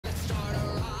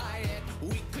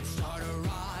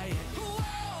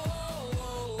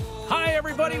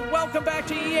everybody. Welcome back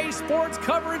to EA Sports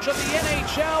coverage of the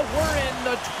NHL. We're in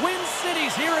the Twin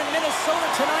Cities here in Minnesota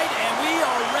tonight, and we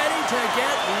are ready to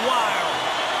get wild.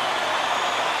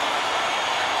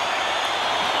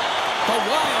 The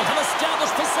Wild have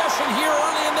established possession here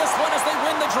early in this one as they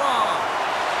win the draw.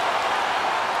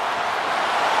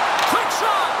 Quick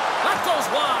shot! That goes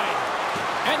wide.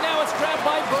 And now it's grabbed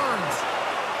by Burns.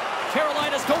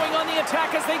 Carolina's going on the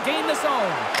attack as they gain the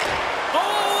zone.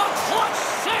 Oh, a clutch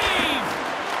save!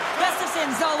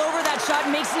 Gustafson's all over that shot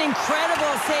and makes an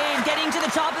incredible save, getting to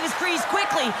the top of his crease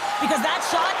quickly, because that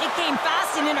shot, it came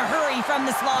fast and in a hurry from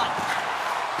the slot.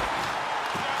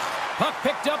 Puck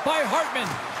picked up by Hartman.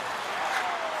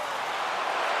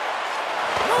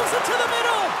 Moves it to the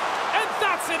middle, and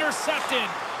that's intercepted.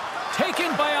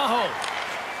 Taken by Aho.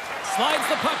 Slides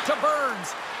the puck to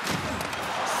Burns.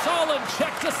 Solid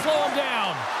check to slow him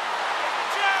down.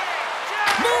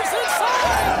 Moves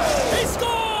inside! He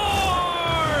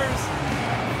scores!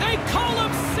 They call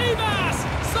him Seabass!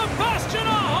 Sebastian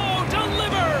Aho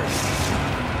delivers!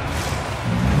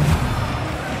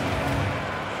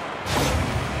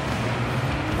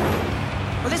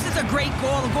 Well, this is a great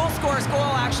goal. A goal scorer's goal,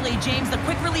 actually, James. The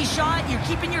quick release shot, you're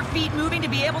keeping your feet moving to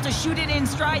be able to shoot it in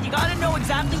stride. You got to know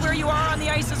exactly where you are on the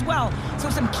ice as well. So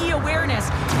some key awareness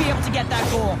to be able to get that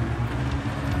goal.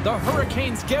 The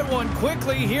Hurricanes get one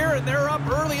quickly here, and they're up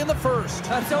early in the first.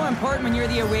 That's so important when you're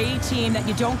the away team that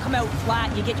you don't come out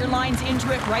flat. You get your lines into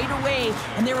it right away,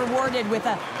 and they're rewarded with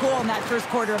a goal in that first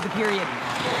quarter of the period.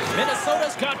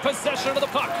 Minnesota's got possession of the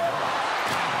puck.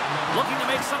 Looking to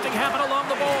make something happen along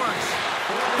the boards.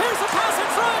 Here's a pass in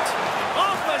front.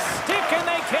 Off the stick, and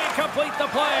they can't complete the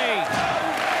play.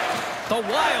 The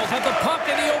Wild have the puck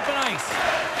in the open ice.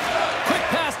 Quick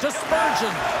pass to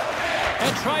Spurgeon. And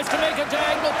tries to make a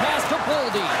diagonal pass to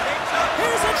Boldy.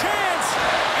 Here's a chance.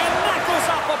 And that goes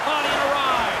off the body and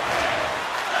awry.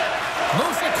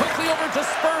 Moves it quickly over to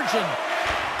Spurgeon.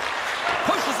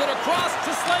 Pushes it across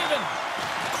to Slavin.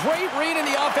 Great read in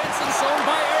the offensive zone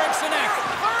by Eriksson Ek.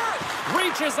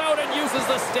 Reaches out and uses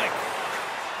the stick.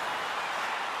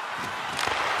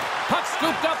 Puck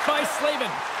scooped up by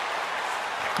Slavin.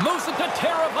 Moves it to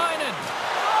Teravainen.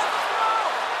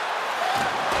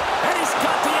 And he's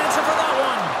got the answer for that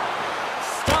one.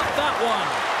 Stop that one.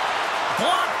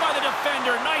 Blocked by the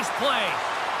defender. Nice play.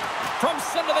 From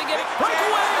center they get it.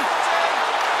 Breakaway.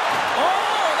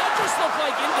 Oh, that just looked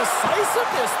like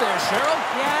indecisiveness there, Cheryl.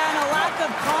 Yeah, and a lack of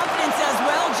confidence as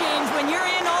well, James. When you're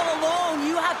in all alone,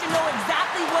 you have to know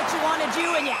exactly what you want to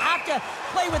do, and you have to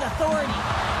play with authority.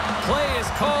 Play is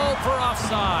called for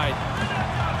offside.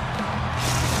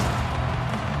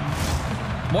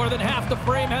 More than half the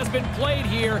frame has been played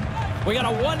here. We got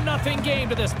a 1-0 game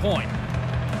to this point.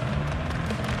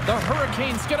 The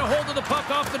Hurricanes get a hold of the puck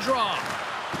off the draw.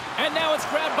 And now it's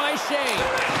grabbed by Shea.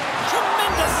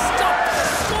 Tremendous stuff.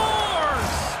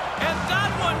 Scores! And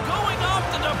that one going off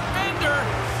the defender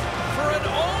for an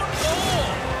own goal.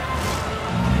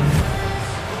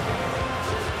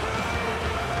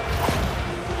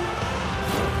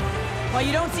 Well,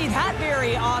 you don't see that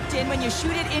very often when you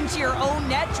shoot it into your own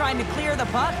net trying to clear the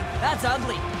puck. That's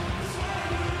ugly.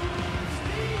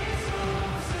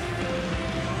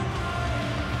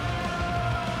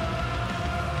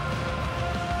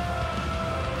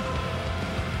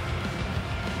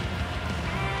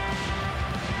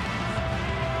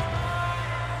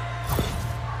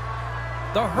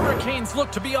 The Hurricanes look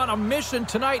to be on a mission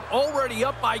tonight, already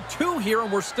up by 2 here,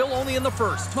 and we're still only in the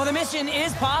first. Well, the mission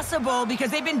is possible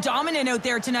because they've been dominant out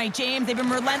there tonight, James. They've been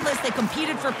relentless. They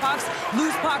competed for pucks,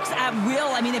 loose pucks at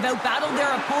will. I mean, they've outbattled their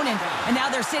opponent, and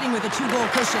now they're sitting with a 2-goal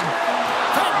cushion.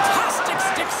 Fantastic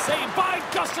stick save by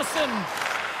Gustafson.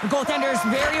 The goaltender is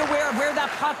very aware of where that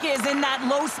puck is in that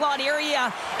low slot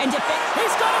area. And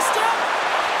he's got a step.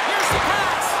 Here's the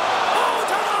pass. Oh,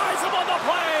 denies him on the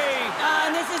play.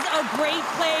 And this is a great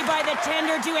play by the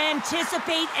tender to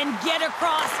anticipate and get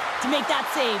across to make that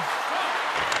save.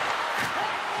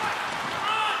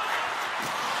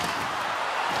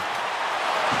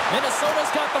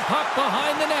 Minnesota's got the puck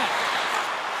behind the net.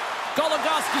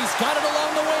 Goligoski's got it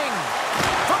along the wing.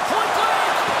 For point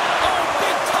blank. Oh,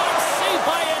 big time save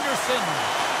by Anderson.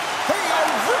 They are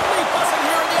really buzzing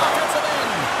here in the offensive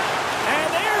end. And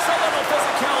there's a little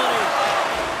physicality.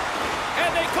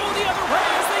 And they go the other way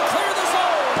as they clear the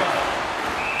zone.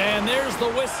 And there's the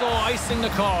whistle icing the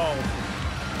call.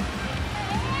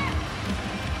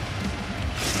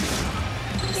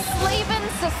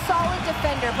 Slavin's a solid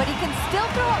defender, but he can still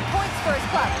throw up points for his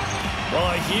club. Well,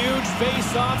 a huge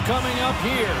face-off coming up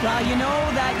here. Well, you know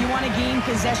that you want to gain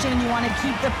possession and you want to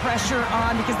keep the pressure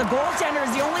on because the goaltender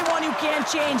is the only one who can't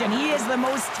change, and he is the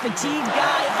most fatigued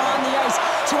guy on the ice.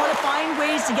 So you want to find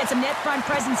ways to get some net front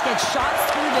presence, get shots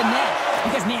through the net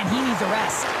because, man, he needs a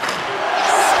rest.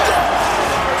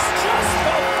 Just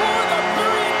before the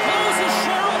period closes,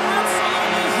 Cheryl,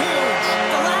 absolutely huge.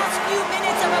 The last few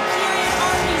minutes of a period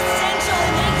are essential,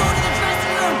 and they go to the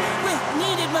dressing room with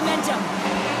needed momentum.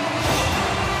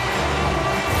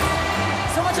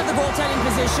 So much of the goaltending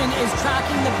position is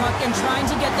tracking the puck and trying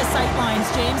to get the sight lines,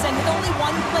 James. And with only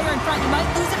one player in front, you might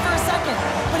lose it for a second.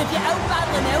 But if you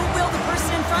out-battle and out-will the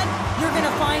person in front, you're going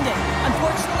to find it.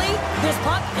 Unfortunately, this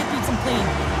puck, it beats him clean.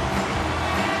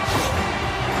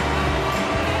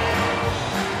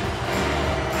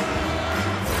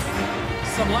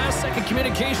 Some last-second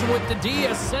communication with the D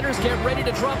as centers get ready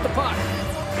to drop the puck.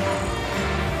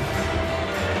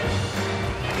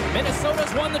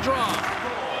 Minnesota's won the draw.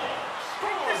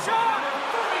 Big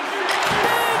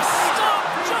stop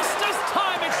just as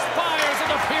time expires in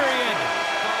the period.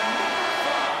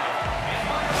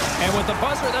 And with the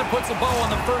buzzer, that puts a bow on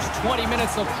the first 20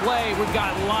 minutes of play. We've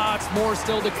got lots more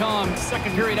still to come.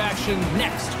 Second period action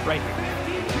next, right here.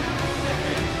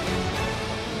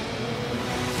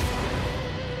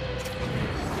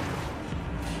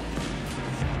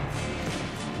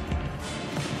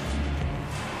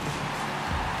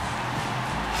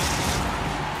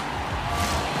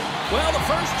 Well, the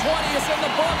first 20 is in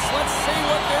the books. Let's see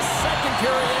what this second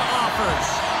period offers.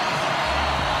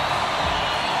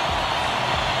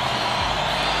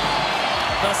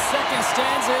 The second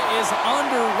stanza is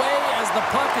underway as the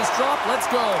puck is dropped. Let's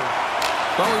go.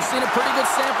 Well, we've seen a pretty good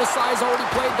sample size already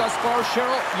played thus far.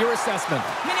 Cheryl, your assessment.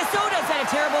 Minnesota's had a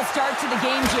terrible start to the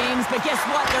game, James, but guess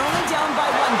what? They're only down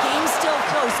by one. Game's still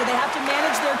close, so they have to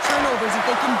manage their turnovers. If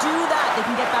they can do that, they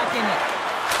can get back in it.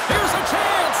 Here's a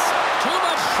chance. Too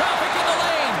much traffic in the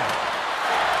lane.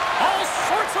 All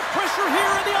sorts of pressure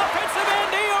here in the offensive end.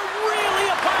 They are really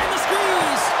applying the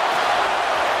skis.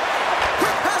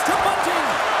 Quick pass to Bunting.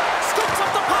 Scoops up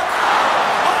the puck.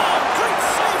 Oh, great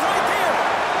save right there.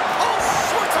 All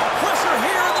sorts of pressure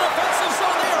here in the defensive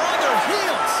zone. They are on their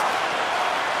heels.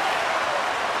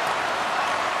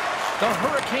 The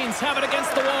Hurricanes have it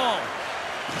against the wall.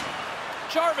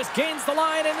 Jarvis gains the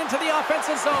line and into the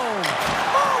offensive zone.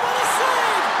 Oh, what a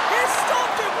save! He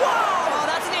stopped it! Wow! Oh,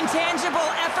 that's an intangible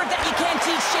effort that you can't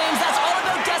teach, James. That's all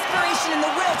about desperation and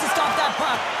the will to stop that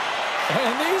puck.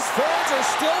 And these fans are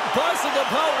still buzzing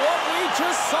about what we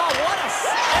just saw. What a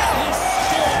save! And he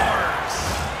scores!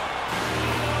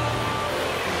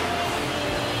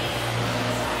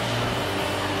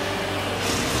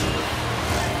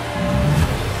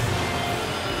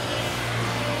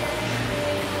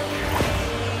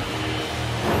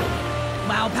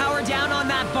 Wow, power down on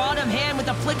that bottom hand with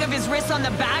a flick of his wrist on the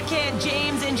backhand,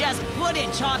 James, and just put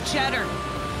it chopped cheddar.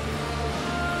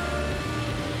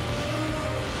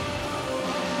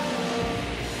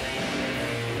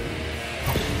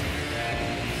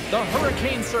 The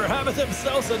Hurricanes are having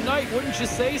themselves a night, wouldn't you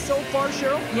say, so far,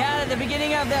 Cheryl? Yeah, the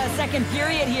beginning of the second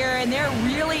period here, and they're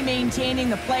really maintaining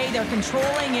the play. They're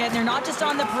controlling it, and they're not just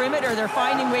on the perimeter. They're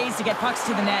finding ways to get pucks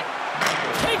to the net.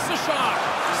 Takes a shot.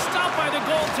 Stopped by the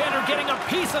goaltender, getting a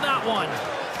piece of that one.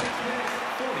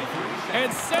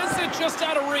 And sends it just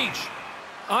out of reach.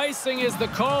 Icing is the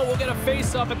call. We'll get a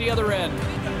face-up at the other end.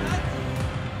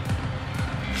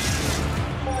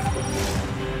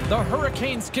 The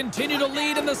Hurricanes continue to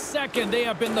lead in the second. They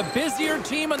have been the busier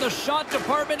team in the shot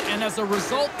department, and as a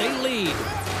result, they lead.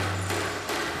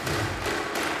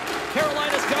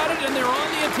 Carolina's got it, and they're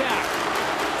on the attack.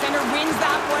 Center wins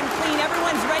that one clean.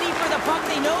 Everyone's ready for the puck.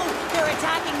 They know they're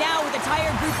attacking now with a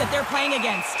tired group that they're playing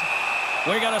against.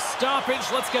 We got a stoppage.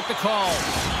 Let's get the call.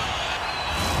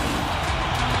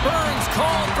 Burns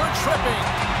called for tripping.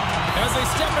 As they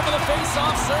step into the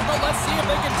face-off circle, let's see if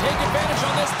they can take advantage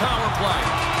on this power play.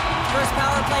 First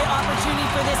power play opportunity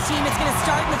for this team. It's going to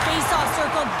start in the face-off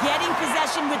circle, getting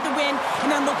possession with the win, and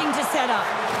then looking to set up.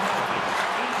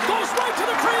 Goes right to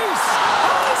the crease.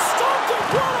 Oh, stopped it.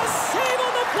 What a save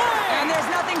on the play. And there's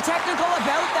nothing technical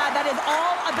about that. That is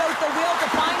all about the will to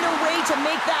find a way to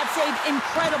make that save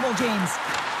incredible, James.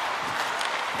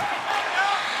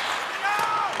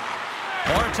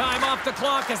 More time off the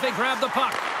clock as they grab the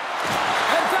puck.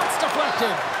 And that's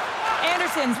deflected.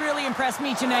 Anderson's really impressed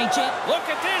me tonight, Chip. Look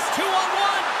at this,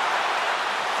 2-on-1.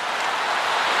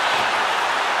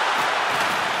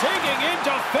 Digging in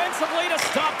defensively to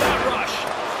stop that rush.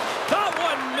 That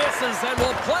one misses and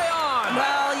will play on.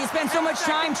 Well, you spend so much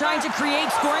time trying to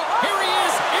create scoring. Here he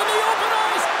is in the open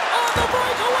ice on the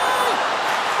breakaway.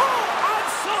 Oh,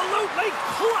 absolute absolutely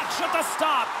clutch at the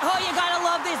stop. Oh, you gotta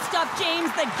love this stuff, James.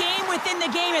 The game within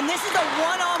the game, and this is a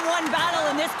one-on-one battle,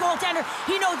 and this goaltender,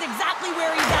 he knows exactly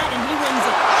where he's at, and he wins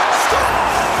it.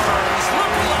 Scores!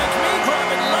 Looking like me,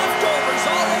 grabbing leftovers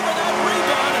all over that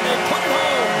rebound, and they put it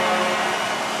home.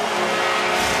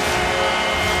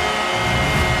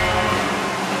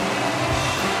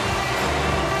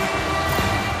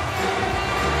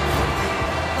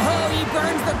 Oh, he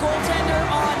burns the goaltender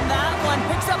on that one,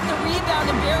 picks up the rebound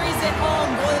and buries it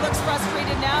home. Boy, looks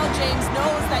frustrated now. James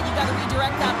knows that you got to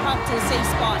redirect that puck to a safe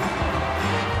spot.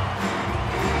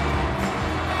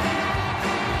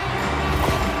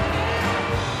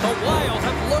 The Wild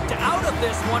have looked out of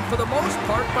this one for the most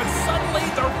part, but suddenly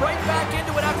they're right back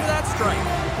into it after that strike.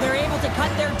 They're able to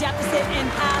cut their deficit in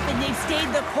half, and they've stayed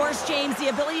the course, James. The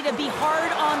ability to be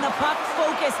hard on the puck,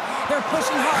 focus. They're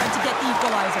pushing hard to get the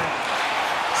equalizer.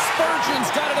 Spurgeon's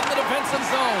got it in the defensive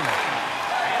zone.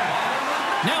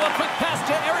 Now a quick pass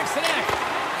to Eriksson Ek.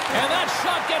 And that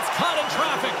shot gets caught in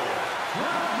traffic.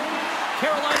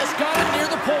 Carolina's got it near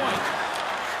the point.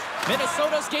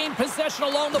 Minnesota's gained possession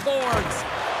along the boards.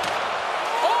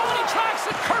 Oh, and he tracks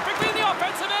it perfectly in the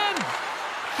offensive end.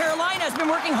 Carolina's been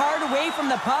working hard away from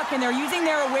the puck, and they're using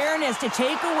their awareness to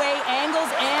take away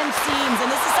angles and seams. And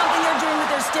this is something they're doing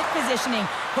with their stick positioning.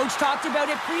 Coach talked about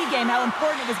it pregame, how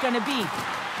important it was going to be.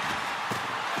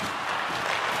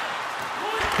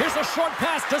 Here's a short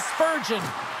pass to Spurgeon.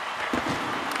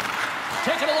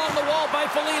 Taken along the wall by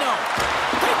Foligno.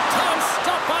 Big time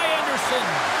stop by Anderson.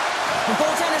 The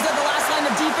goaltenders are the last line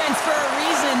of defense for a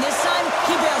reason. This time,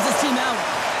 he bails his team out.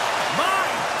 My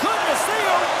goodness, they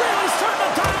are really starting to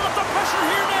dial up the pressure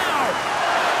here now.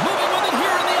 Moving with it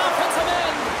here in the offensive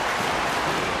end.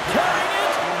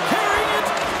 Carrying it.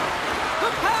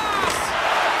 The pass.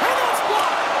 And it's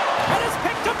blocked. And it's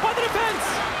picked up by the defense.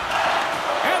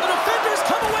 And the defenders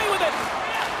come away with it.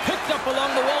 Picked up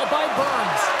along the wall by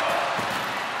Burns.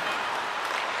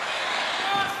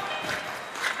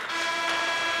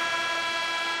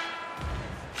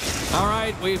 All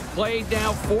right, we've played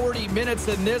now 40 minutes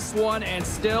in this one, and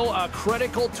still a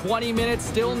critical 20 minutes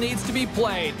still needs to be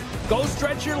played. Go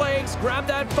stretch your legs, grab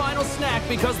that final snack,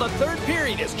 because the third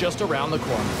period is just around the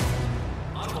corner.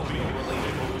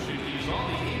 Automobile-related pollution is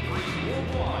on the increase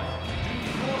worldwide due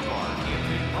to your car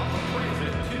using public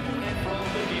transit to and from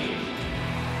the game.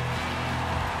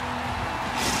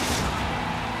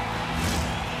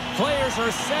 Players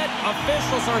are set,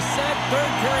 officials are set,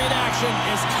 third period action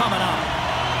is coming up.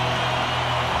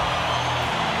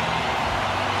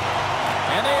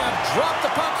 And they have dropped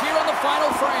the puck here on the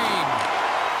final frame.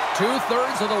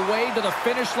 2/3 of the way to the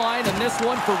finish line in this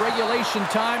one for regulation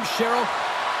time. Cheryl,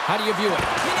 how do you view it?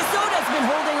 Minnesota's been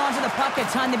holding on to the puck a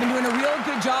ton. They've been doing a real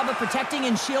good job of protecting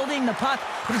and shielding the puck,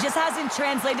 but it just hasn't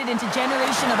translated into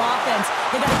generation of offense.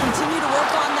 They've got to continue to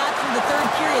work on that through the third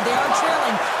period. They are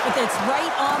trailing, but it's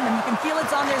right on them. You can feel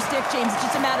it's on their stick, James. It's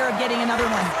just a matter of getting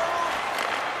another one.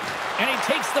 And he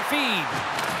takes the feed.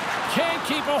 Can't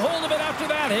keep a hold of it after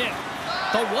that hit.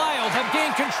 The Wild have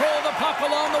gained control of the puck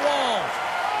along the wall.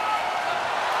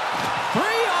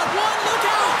 3-on-1, look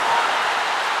out!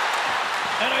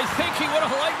 And I think he would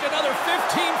have liked another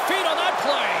 15 feet on that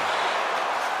play.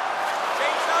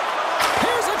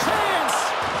 Here's a chance!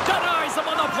 Denies him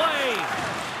on the play.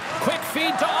 Quick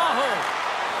feed to Aho.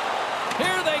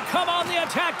 Here they come on the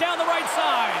attack down the right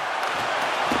side.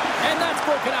 And that's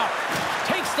broken out.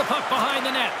 Takes the puck behind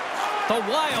the net. The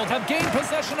Wild have gained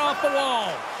possession off the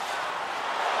wall.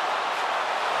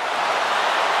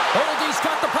 Oldie's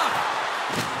got the puck.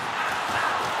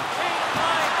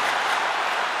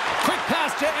 Quick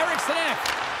pass to Eriksson Ek.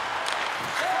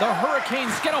 The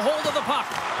Hurricanes get a hold of the puck.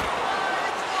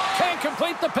 Can't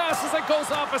complete the pass as it goes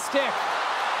off a stick.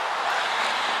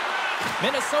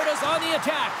 Minnesota's on the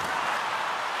attack.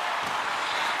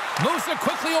 Moves it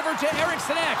quickly over to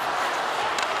Eriksson Ek.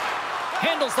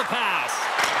 Handles the pass.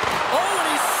 Oh, and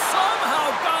he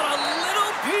somehow got a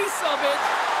little piece of it,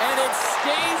 and it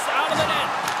stays out of the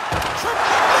net.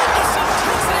 Tremendous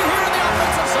intensity here in the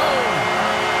offensive zone.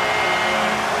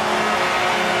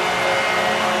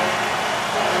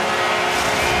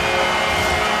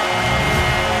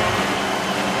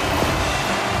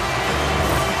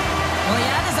 Well, he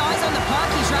had his eyes on the puck.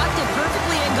 He tracked it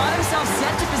perfectly and got himself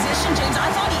set to position, James.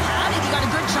 I thought he had it. He got a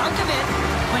good chunk of it,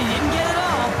 but he didn't get it all.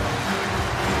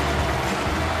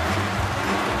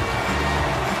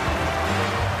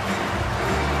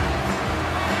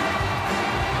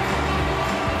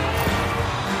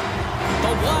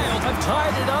 Wild have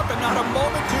tied it up, and not a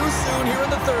moment too soon here in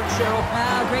the third, Cheryl.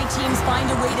 Great teams find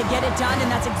a way to get it done,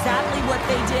 and that's exactly what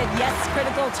they did. Yes,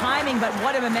 critical timing, but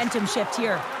what a momentum shift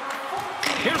here.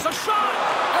 Here's a shot,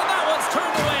 and that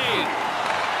turned away.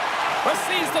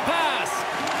 Receives the pass.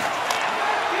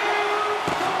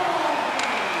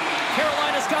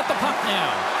 Carolina's got the puck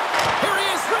now. Here he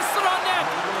is, wristed on net.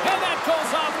 And that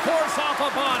goes off course, off a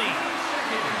body.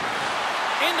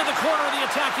 Into the corner of the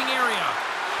attacking area.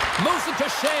 Moves it to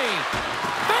Shea.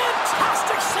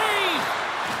 Fantastic save!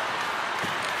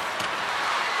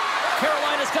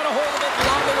 Carolina's got a hold of it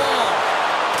along the wall.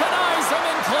 Denies him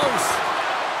in close.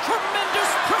 Tremendous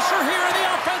pressure here in the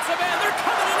offensive end. They're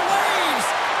coming in waves.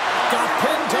 Got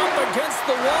pinned up against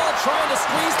the wall, trying to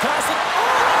squeeze past it. Oh,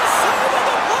 the save of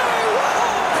the play!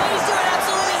 Whoa! He's doing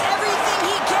absolutely everything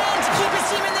he can to keep his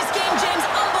team in this game, James.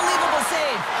 Unbelievable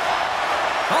save.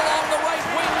 Along the right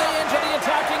wing, they enter the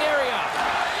attacking area.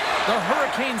 The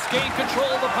Hurricanes gain control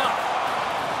of the puck.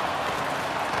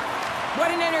 What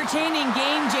an entertaining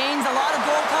game, James. A lot of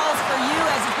goal calls for you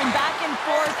as it's been back and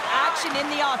forth action in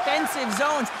the offensive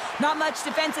zones. Not much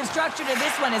defensive structure to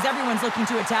this one as everyone's looking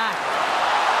to attack.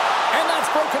 And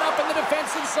that's broken up in the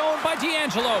defensive zone by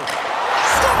D'Angelo.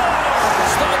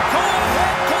 Scores! The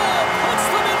go-ahead goal puts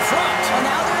them in front. Well,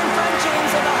 now they're in front, James,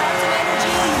 so they'll have some energy.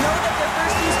 You know that their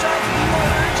first few strides will be more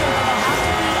urgent, but they'll have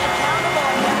to be accountable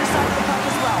on the other side of the puck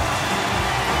as well.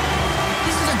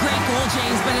 This is a great goal,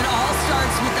 James, but it all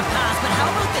starts with the pass. But how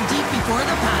about the deep before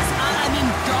the pass? I mean,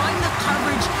 drawing the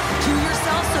coverage to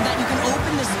yourself so that you can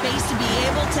open the space to be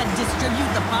able to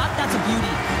distribute the puck, that's a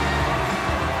beauty.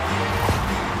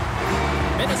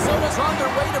 Minnesota's on their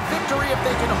way to victory if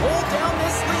they can hold down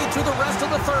this lead through the rest of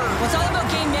the third. Well, it's all about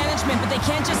game management, but they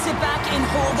can't just sit back and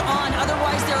hold on.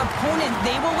 Otherwise, their opponent,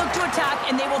 they will look to attack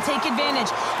and they will take advantage.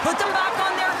 Put them back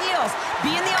on their heels.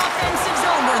 Be in the offensive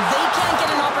zone where they can't get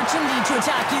an opportunity to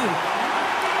attack you.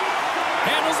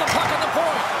 Handles the puck at the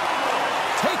point.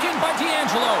 Taken by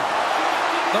D'Angelo.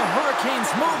 The Hurricanes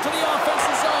move to the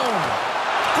offensive zone.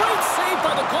 Great save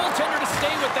by the goaltender to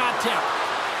stay with that tip.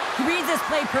 He reads this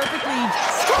play perfectly.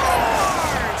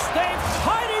 Scores! They've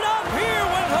tied it up here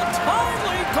with a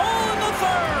timely goal in the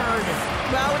third.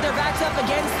 Well, with their backs up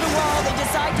against the wall, they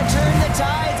decide to turn the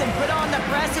tides and put on the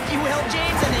press, if you will,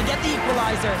 James, and they get the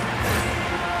equalizer.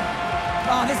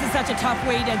 Oh, this is such a tough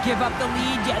way to give up the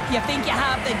lead. You think you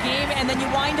have the game, and then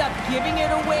you wind up giving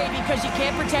it away because you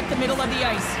can't protect the middle of the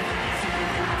ice.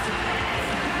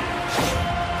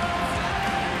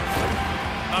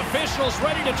 Officials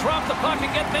ready to drop the puck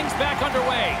and get things back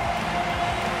underway.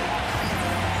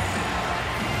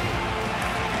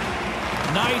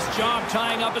 Nice job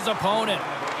tying up his opponent.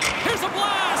 Here's a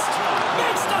blast!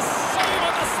 Makes the save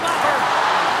on the slapper!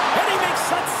 And he makes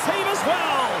that save as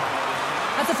well!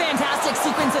 That's a fantastic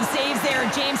sequence of saves there,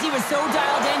 James. He was so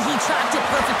dialed in, he tracked it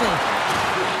perfectly.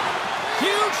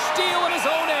 Huge steal at his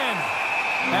own end.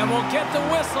 And we'll get the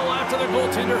whistle after the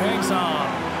goaltender hangs on.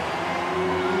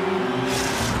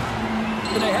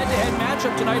 In a head-to-head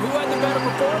matchup tonight, who had the better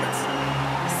performance?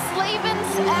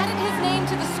 Slavin's added his name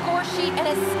to the score sheet and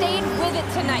has stayed with it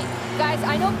tonight. Guys,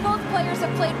 I know both players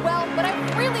have played well, but I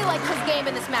really like his game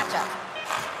in this matchup.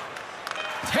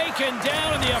 Taken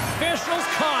down, and the officials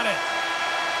caught it.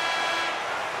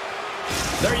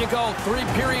 There you go, 3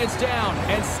 periods down,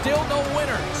 and still no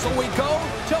winner. So we go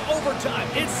to overtime.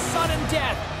 It's sudden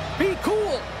death. Be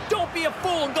cool. Don't be a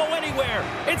fool and go anywhere.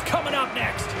 It's coming up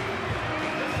next.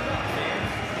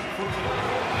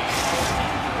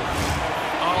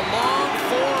 A long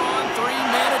 4-on-3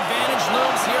 man advantage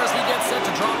looms here as he gets set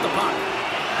to drop the puck.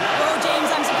 Oh, James,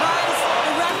 I'm surprised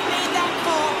the ref made that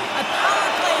call. A power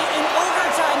play in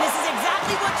overtime. This is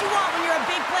exactly what you want when you're a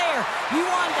big player. You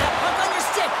want that puck on your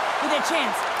stick with a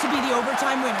chance to be the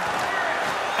overtime winner.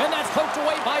 And that's poked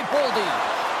away by Boldy.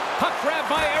 Puck grab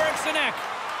by Eriksson Ek.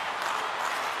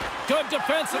 Good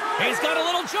defensive. He's got a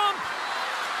little jump.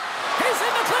 He's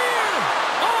in the clear.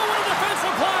 Oh, what a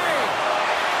defensive play.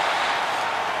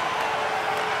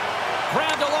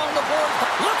 Grabbed along the board.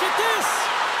 Look